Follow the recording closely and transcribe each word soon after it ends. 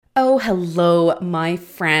Oh, hello, my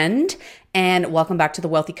friend, and welcome back to the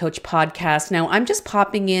Wealthy Coach podcast. Now, I'm just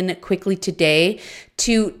popping in quickly today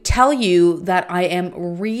to tell you that I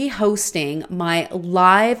am re-hosting my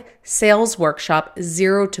live sales workshop,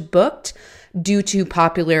 Zero to Booked, due to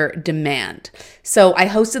popular demand. So I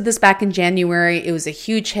hosted this back in January. It was a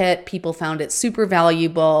huge hit. People found it super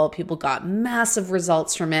valuable. People got massive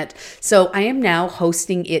results from it. So I am now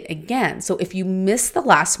hosting it again. So if you missed the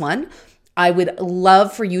last one, I would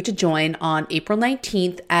love for you to join on April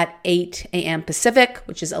 19th at 8 a.m. Pacific,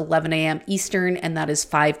 which is 11 a.m. Eastern, and that is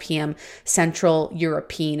 5 p.m. Central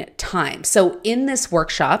European time. So in this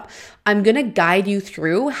workshop, I'm going to guide you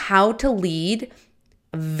through how to lead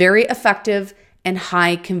a very effective and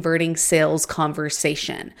high converting sales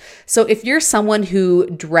conversation. So if you're someone who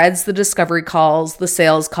dreads the discovery calls, the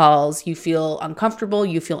sales calls, you feel uncomfortable,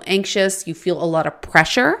 you feel anxious, you feel a lot of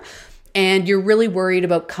pressure, and you're really worried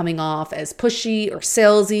about coming off as pushy or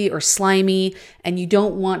salesy or slimy, and you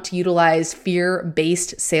don't want to utilize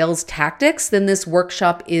fear-based sales tactics, then this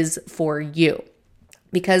workshop is for you.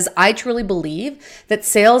 Because I truly believe that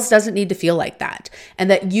sales doesn't need to feel like that,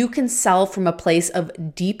 and that you can sell from a place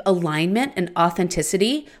of deep alignment and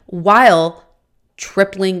authenticity while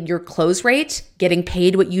tripling your close rate, getting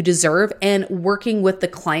paid what you deserve, and working with the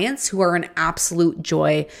clients who are an absolute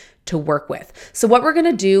joy to work with. So what we're going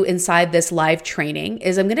to do inside this live training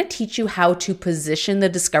is I'm going to teach you how to position the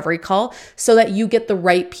discovery call so that you get the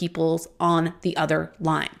right people on the other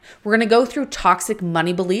line. We're going to go through toxic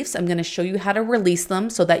money beliefs. I'm going to show you how to release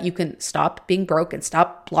them so that you can stop being broke and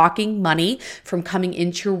stop blocking money from coming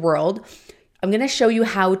into your world. I'm going to show you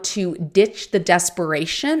how to ditch the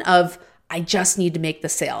desperation of I just need to make the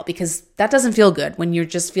sale, because that doesn't feel good when you're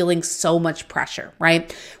just feeling so much pressure,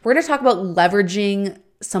 right? We're going to talk about leveraging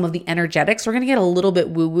some of the energetics. We're going to get a little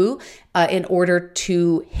bit woo-woo in order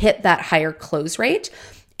to hit that higher close rate.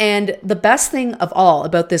 And the best thing of all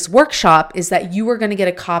about this workshop is that you are going to get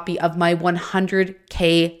a copy of my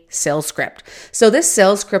 100K sales script. So this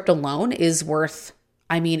sales script alone is worth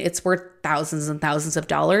it's worth thousands and thousands of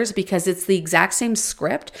dollars, because it's the exact same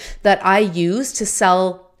script that I use to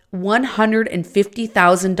sell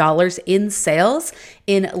 $150,000 in sales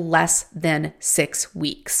in less than 6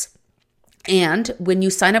 weeks. And when you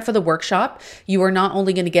sign up for the workshop, you are not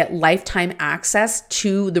only going to get lifetime access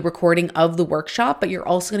to the recording of the workshop, but you're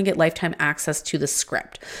also going to get lifetime access to the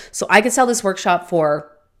script. So I could sell this workshop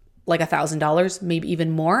for like $1,000, maybe even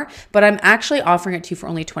more, but I'm actually offering it to you for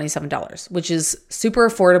only $27, which is super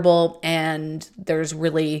affordable. And there's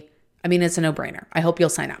really, it's a no-brainer. I hope you'll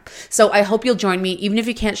sign up. So I hope you'll join me. Even if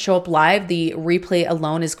you can't show up live, the replay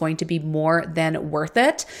alone is going to be more than worth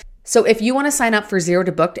it. So if you want to sign up for Zero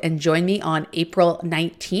to Booked and join me on April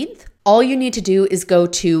 19th, all you need to do is go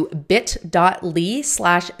to bit.ly/Zero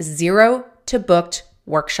to Booked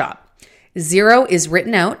workshop. 0 is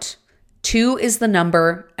written out, 2 is the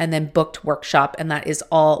number, and then booked workshop. And that is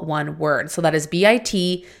all one word. So that is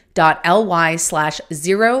bit.ly/Zero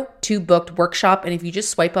to Booked workshop. And if you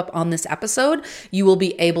just swipe up on this episode, you will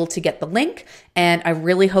be able to get the link. And I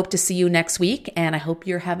really hope to see you next week. And I hope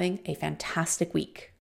you're having a fantastic week.